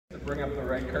bring up the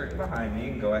red curtain behind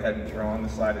me and go ahead and throw on the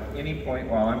slide at any point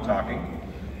while I'm talking.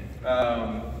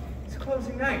 It's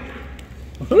closing night.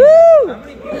 Woo! How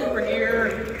many people were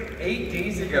here 8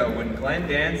 days ago when Glenn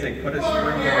Danzig put us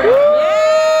through?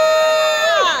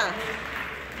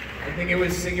 I think it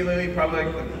was singularly probably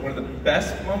like one of the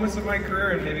best moments of my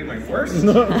career and maybe my worst.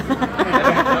 I don't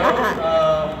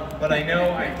know, but I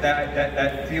know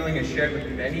that feeling is shared with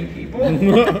many people.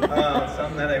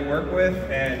 Some that I work with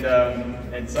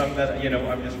and some that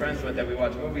I'm just friends with that we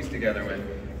watch movies together with.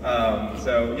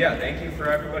 So yeah, thank you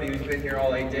for everybody who's been here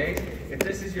all 8 days. If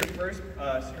this is your first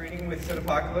screening with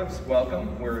Cinepocalypse,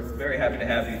 welcome. We're very happy to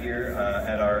have you here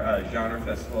at our genre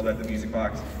festival that the Music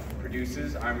Box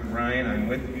produces. I'm Ryan, I'm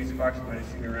with the Music Box, you might have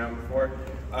seen me around before.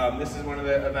 This is one of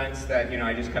the events that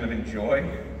I just kind of enjoy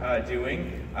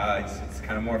doing. It's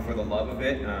kind of more for the love of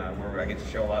it, where I get to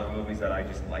show a lot of the movies that I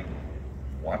just like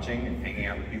watching and hanging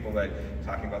out with people that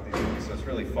talking about these movies, so it's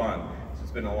really fun. So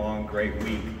it's been a long, great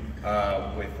week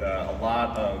with a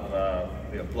lot of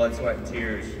blood, sweat, and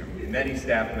tears from many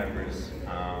staff members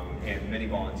and many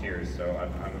volunteers. So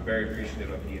I'm very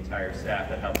appreciative of the entire staff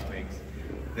that helps make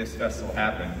this festival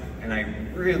happen. And I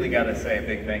really got to say a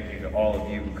big thank you to all of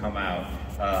you who come out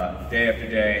day after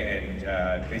day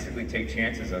and basically take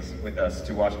chances with us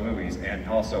to watch movies, and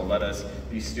also let us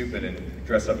be stupid and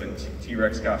dress up in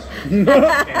T-Rex costumes, the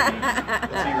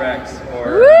T-Rex,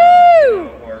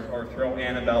 or throw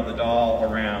Annabelle the doll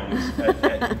around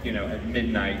at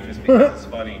midnight just because it's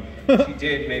funny. She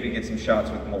did maybe get some shots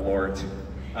with Malort.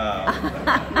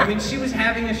 I mean, she was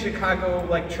having a Chicago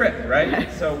trip,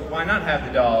 right? So why not have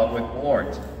the doll with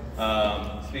Malort?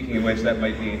 Speaking of which, that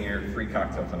might be in your free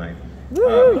cocktail tonight.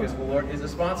 Because Malort is a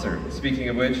sponsor. Speaking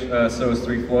of which, so is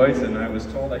Three Floyds, and I was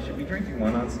told I should be drinking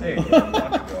one on stage. I'm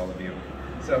talking to all of you.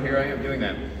 So here I am doing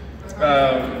that.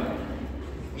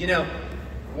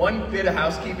 One bit of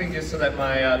housekeeping, just so that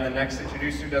the next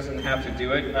introducer doesn't have to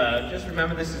do it. Just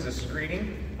remember, this is a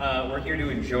screening. We're here to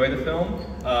enjoy the film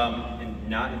and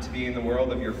not to be in the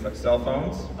world of your cell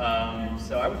phones.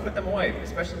 So I would put them away,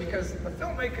 especially because the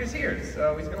filmmaker's here.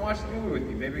 So he's going to watch the movie with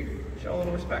you. Maybe show a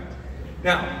little respect.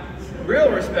 Now,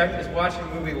 real respect is watching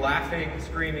a movie laughing,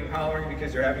 screaming, hollering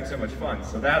because you're having so much fun.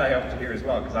 So that I hope to hear as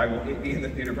well, because I will be in the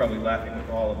theater probably laughing with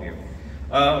all of you.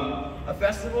 A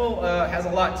festival has a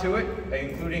lot to it,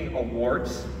 including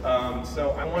awards.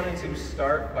 So I wanted to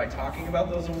start by talking about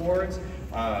those awards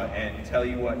and tell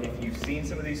you if you've seen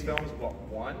some of these films, what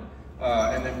won,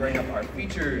 and then bring up our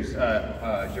features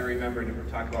jury member to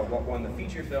talk about what won the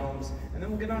feature films, and then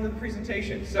we'll get on to the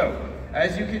presentation. So,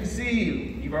 as you can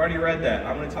see, you've already read that.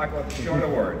 I'm going to talk about the short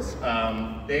awards.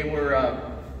 They were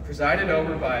presided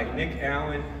over by Nick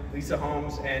Allen, Lisa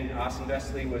Holmes, and Austin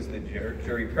Vesely was the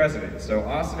jury president. So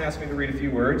Austin asked me to read a few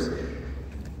words.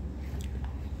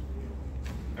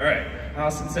 All right,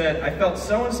 Austin said, "I felt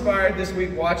so inspired this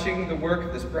week watching the work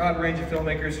of this broad range of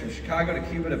filmmakers from Chicago to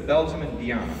Cuba to Belgium and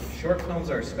beyond. Short films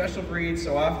are a special breed,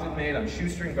 so often made on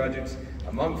shoestring budgets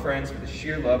among friends for the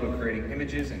sheer love of creating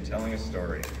images and telling a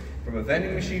story. From a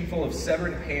vending machine full of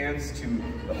severed hands to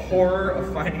the horror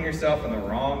of finding yourself in the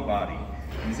wrong body.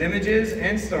 These images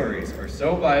and stories are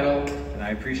so vital, and I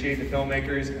appreciate the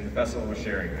filmmakers and the festival for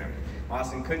sharing them."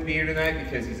 Austin couldn't be here tonight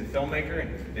because he's a filmmaker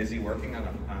and he's busy working on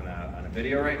a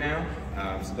video right now.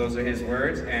 So those are his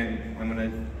words, and I'm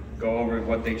going to go over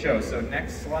what they chose. So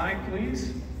next slide,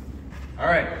 please. All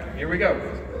right, here we go.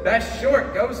 Best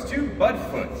short goes to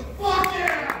Budfoot. Fuck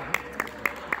yeah!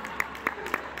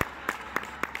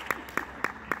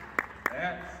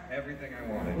 That's everything I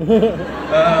wanted.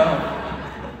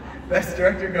 Best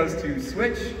director goes to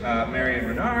Switch, Marion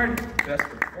Renard. Best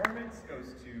performance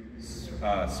goes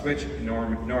to Switch,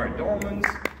 Nora Dolmans.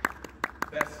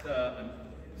 Best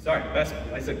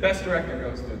director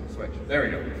goes to Switch. There we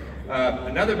go.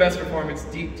 Another best performance,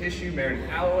 Deep Tissue, Meredith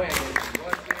Alloway. Nice.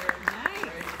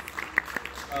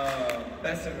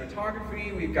 Best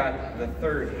cinematography, we've got The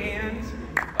Third Hand.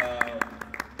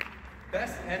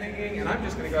 Best editing, and I'm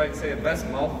just going to go ahead and say the best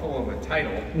mouthful of a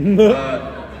title.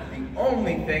 The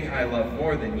only thing I love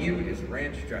more than you is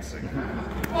ranch dressing.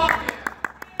 Alright,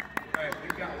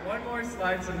 we've got one more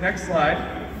slide, so next slide,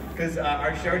 because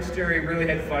our shorts jury really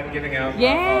had fun giving out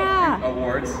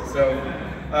awards. So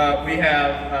we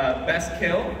have Best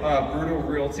Kill, Brutal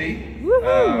Realty,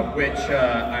 which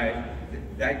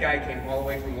that guy came all the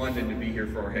way from London to be here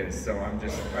for his, so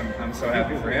I'm so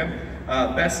happy for him.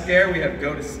 Best Scare, we have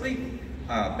Go to Sleep.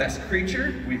 Best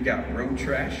Creature, we've got Road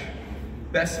Trash.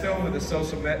 Best Film with a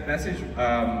Social Message,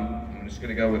 I'm just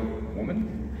gonna go with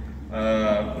Woman.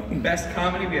 Best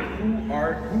Comedy, we have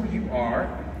Who You Are.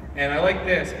 And I like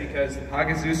this because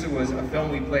Hagazusa was a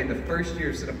film we played the first year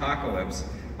of Cinepocalypse.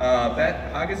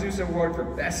 Hagazusa Award for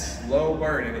Best Slow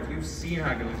Burn, and if you've seen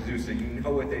Hagazusa, you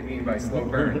know what they mean by slow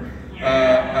burn,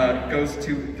 goes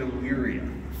to Deliria.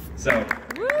 So,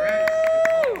 congrats to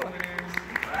all the winners,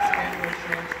 Scandal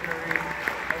Shorts jury.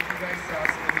 Hope you guys saw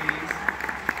some of these.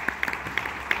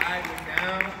 I would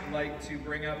now like to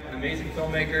bring up an amazing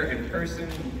filmmaker and person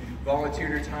who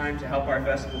volunteered her time to help our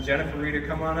festival. Jennifer Reeder,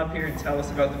 come on up here and tell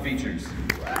us about the features.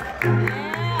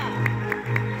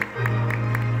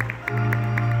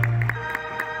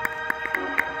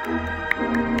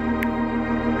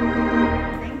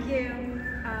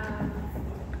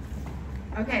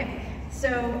 Okay, so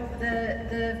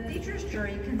the features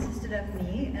jury consisted of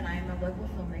me, and I am a local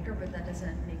filmmaker, but that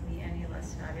doesn't make me any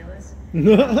less fabulous.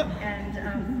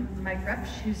 And Mike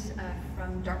Repsch, who's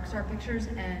from Dark Star Pictures,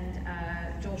 and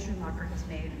Joel Schumacher has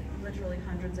made literally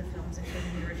hundreds of films,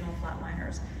 including the original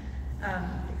Flatliners.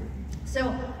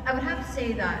 So I would have to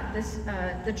say that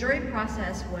the jury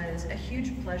process was a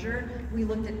huge pleasure. We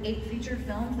looked at 8 feature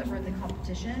films that were in the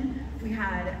competition. We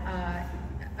had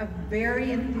a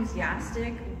very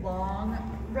enthusiastic, long,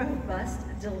 robust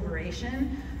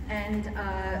deliberation. And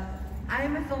I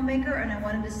am a filmmaker, and I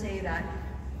wanted to say that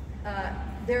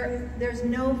there's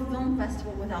no film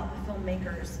festival without the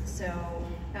filmmakers. So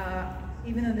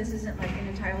even though this isn't like an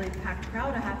entirely packed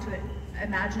crowd, I have to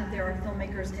imagine that there are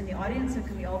filmmakers in the audience. So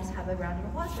can we all just have a round of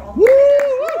applause for all the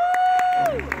filmmakers?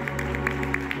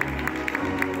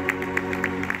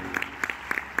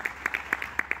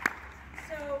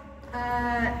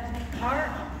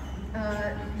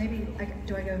 Maybe,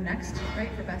 do I go next, right,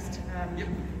 for best,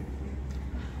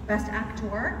 best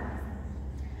actor?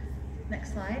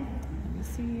 Next slide. Let me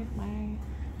see if my...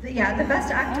 Yeah, the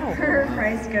best actor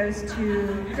prize goes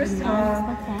to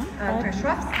Krzysztof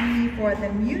Kieślowski for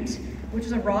The Mute, which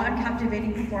is a raw and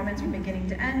captivating performance from beginning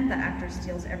to end. The actor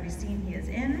steals every scene he is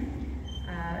in.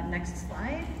 Next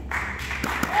slide.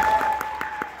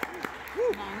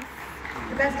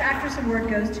 The Best Actress Award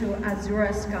goes to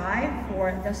Azura Sky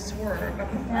for The Swerve, a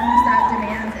performance that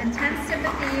demands intense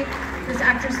sympathy. This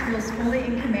actress feels fully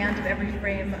in command of every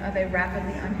frame of a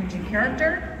rapidly unhinging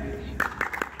character.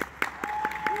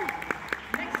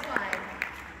 Next slide.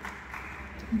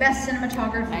 Best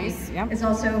Cinematography is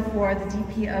also for the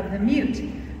DP of The Mute.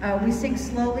 We sink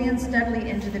slowly and steadily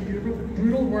into the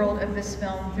brutal world of this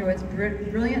film through its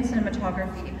brilliant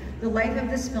cinematography. The life of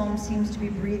this film seems to be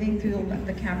breathing through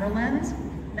the camera lens.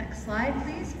 Next slide,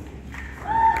 please.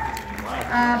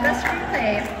 Best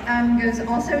Screenplay goes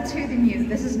also to The Mute.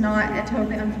 This is not a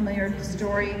totally unfamiliar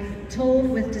story, told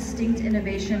with distinct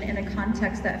innovation in a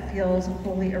context that feels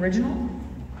wholly original.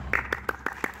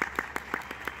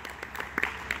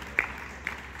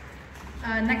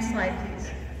 Next slide, please.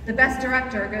 The Best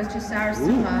Director goes to Sarah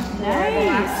Silva for The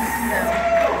Last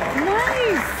Tuxedo.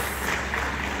 Nice!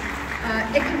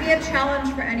 It can be a challenge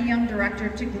for any young director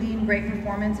to glean great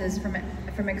performances from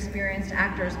experienced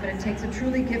actors, but it takes a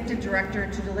truly gifted director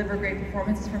to deliver great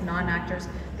performances from non-actors.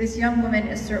 This young woman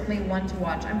is certainly one to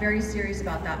watch. I'm very serious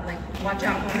about that. Like, watch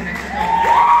out for her next film.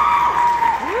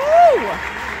 Woo!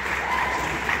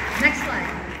 Next slide.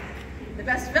 The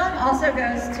best film also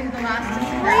goes to The Last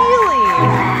Tuxedo. Really?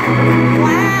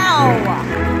 Wow!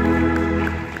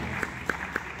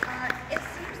 It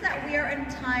seems that we are in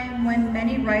a time when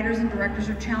many writers and directors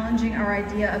are challenging our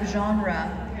idea of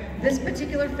genre. This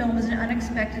particular film is an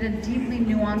unexpected and deeply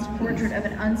nuanced portrait of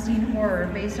an unseen horror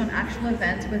based on actual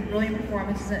events with brilliant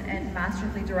performances and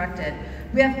masterfully directed.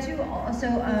 We have two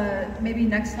also, maybe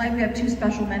next slide, we have two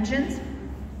special mentions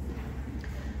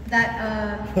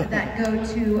that go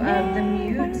to The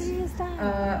Mute,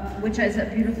 which is a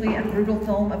beautifully and brutal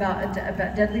film about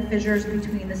deadly fissures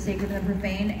between the sacred and the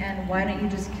profane, and Why Don't You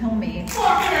Just Kill Me?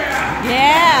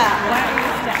 Yeah! Why don't you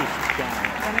just die?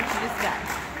 Why don't you just die?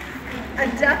 A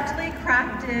deftly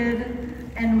crafted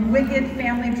and wicked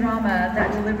family drama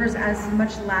that delivers as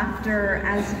much laughter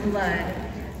as blood.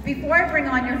 Before I bring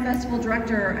on your festival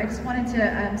director, I just wanted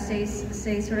to say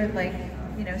sort of like,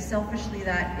 you know, selfishly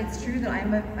that it's true that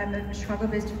I'm a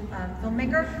Chicago-based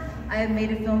filmmaker. I have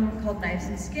made a film called Knives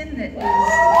and Skin that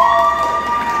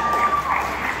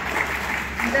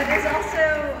is also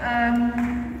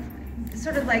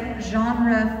sort of like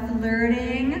genre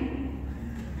flirting.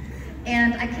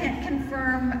 And I can't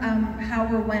confirm how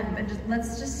or when, but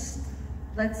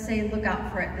let's say look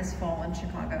out for it this fall in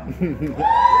Chicago.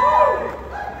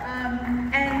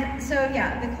 And so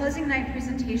yeah, the closing night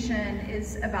presentation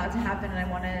is about to happen, and I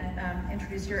want to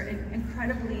introduce your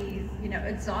incredibly, you know,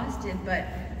 exhausted but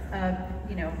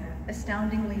you know,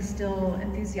 astoundingly still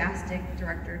enthusiastic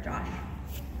director, Josh.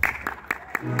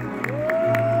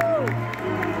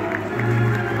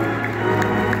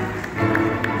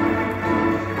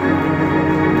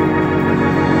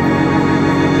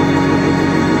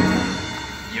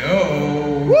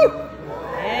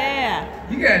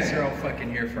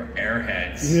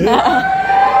 Yeah.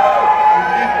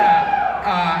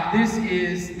 This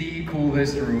is the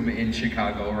coolest room in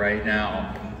Chicago right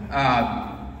now.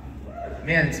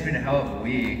 Man, it's been a hell of a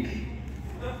week.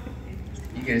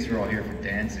 You guys were all here for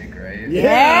Danzig, right?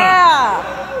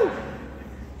 Yeah!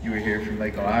 You were here for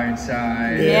Michael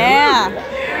Ironside. Yeah!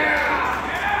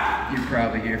 You're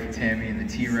probably here for Tammy and the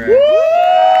T-Rex.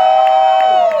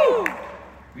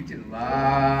 We did a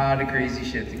lot of crazy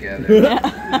shit together.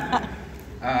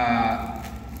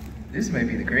 This might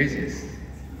be the craziest.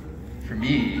 For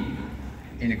me,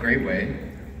 in a great way.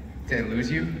 Did I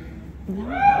lose you?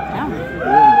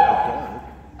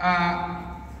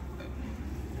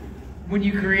 When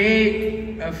you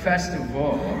create a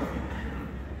festival,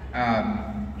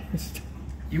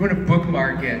 you want to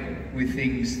bookmark it with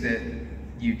things that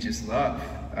you just love.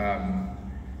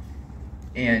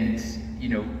 And you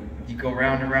know, you go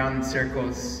round and round in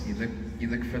circles, you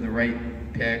look for the right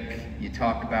pick, you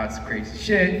talk about some crazy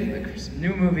shit, you look for some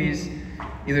new movies,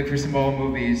 you look for some old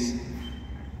movies,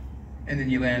 and then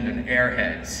you land on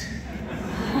Airheads.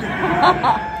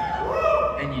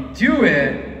 And you do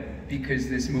it because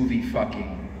this movie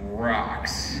fucking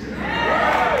rocks.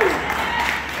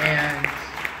 And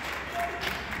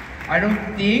I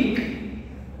don't think,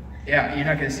 yeah, you're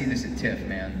not gonna see this at TIFF,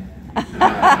 man.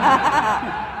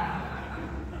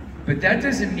 But that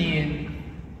doesn't mean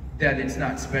that it's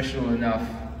not special enough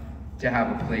to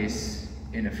have a place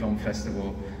in a film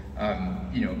festival,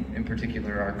 you know, in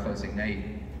particular our closing night.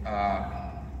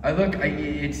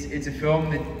 It's a film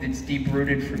that's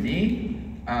deep-rooted for me.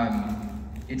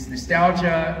 It's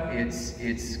nostalgia,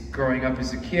 it's growing up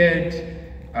as a kid,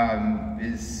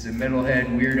 is a metalhead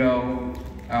weirdo.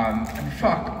 I mean,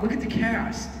 fuck, look at the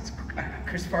cast. It's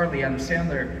Chris Farley, Adam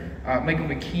Sandler, Michael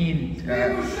McKean.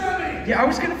 Yeah, I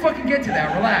was gonna fucking get to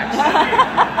that, relax.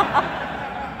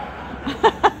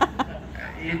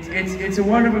 It's a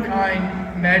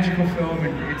one-of-a-kind magical film,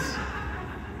 and it's...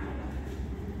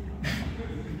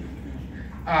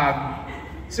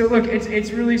 So look,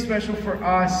 it's really special for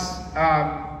us.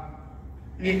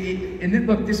 And then,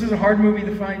 look, this was a hard movie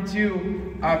to find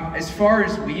too. As far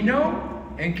as we know,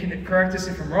 and can correct us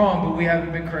if I'm wrong, but we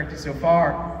haven't been corrected so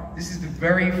far, this is the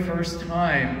very first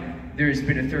time there's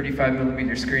been a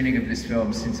 35mm screening of this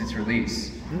film since its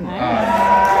release.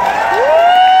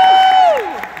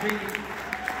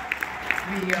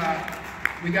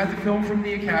 We got the film from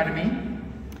the Academy.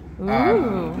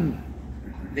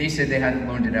 They said they hadn't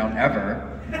loaned it out ever.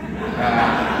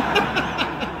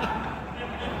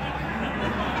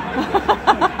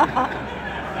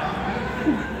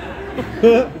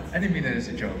 I didn't mean that as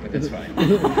a joke, but that's fine.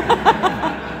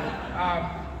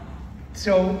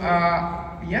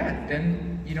 Yeah,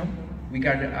 then, you know, we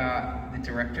got the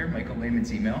director, Michael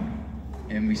Lehmann's email,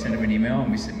 and we sent him an email,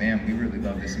 and we said, man, we really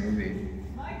love this movie.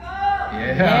 Michael!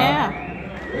 Yeah.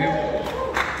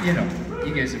 You know,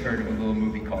 you guys have heard of a little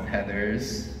movie called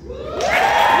Heathers.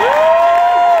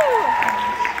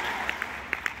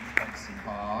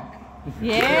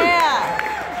 Yeah.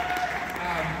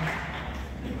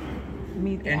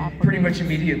 And pretty much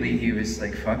immediately he was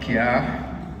like, fuck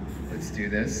yeah, let's do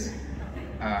this.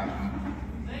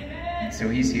 And so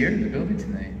he's here in the building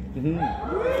tonight.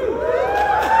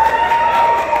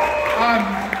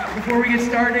 Before we get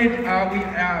started,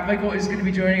 Michael is going to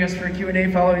be joining us for a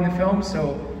Q&A following the film,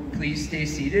 so please stay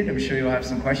seated. I'm sure you'll have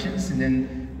some questions, and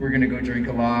then we're going to go drink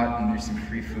a lot, and there's some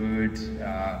free food.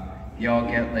 Y'all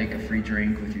get like a free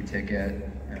drink with your ticket,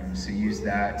 so use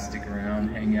that, stick around,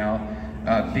 hang out.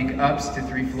 Big ups to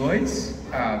Three Floyds.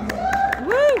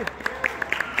 Woo!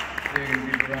 They're going to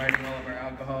be providing all of our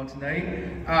alcohol tonight.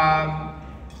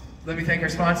 Let me thank our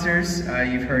sponsors.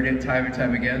 You've heard it time and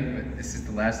time again, but this is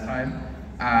the last time.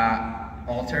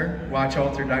 Alter,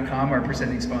 watchalter.com, our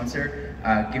presenting sponsor.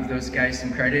 Give those guys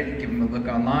some credit, give them a look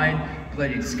online.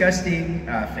 Bloody Disgusting,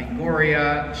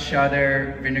 Fangoria,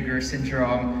 Shudder, Vinegar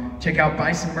Syndrome. Check out,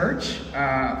 buy some merch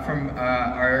from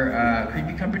our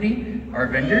creepy company, our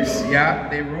vendors. Yeah,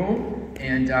 they rule.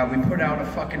 And we put out a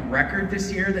fucking record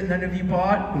this year that none of you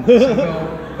bought. So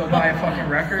go buy a fucking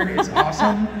record. It's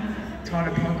awesome. Ton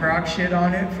of punk rock shit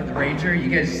on it for the Ranger. You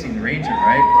guys have seen the Ranger,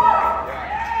 right?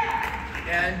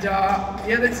 And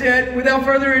yeah, that's it. Without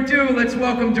further ado, let's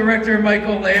welcome director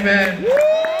Michael Lehmann.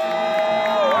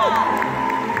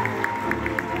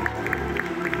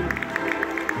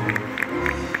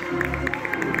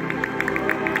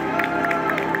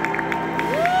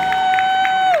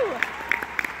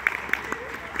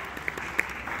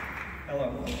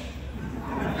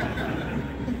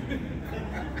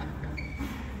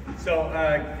 So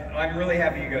I'm really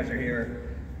happy you guys are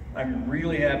here. I'm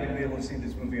really happy to be able to see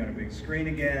this movie on a big screen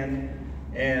again.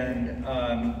 And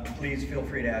please feel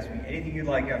free to ask me anything you'd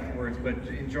like afterwards, but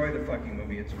enjoy the fucking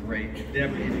movie. It's great.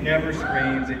 It never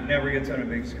screams. It never gets on a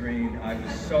big screen. I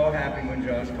was so happy when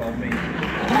Josh called me.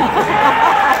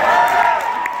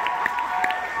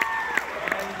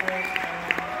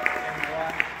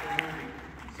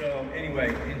 So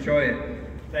anyway, enjoy it.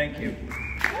 Thank you.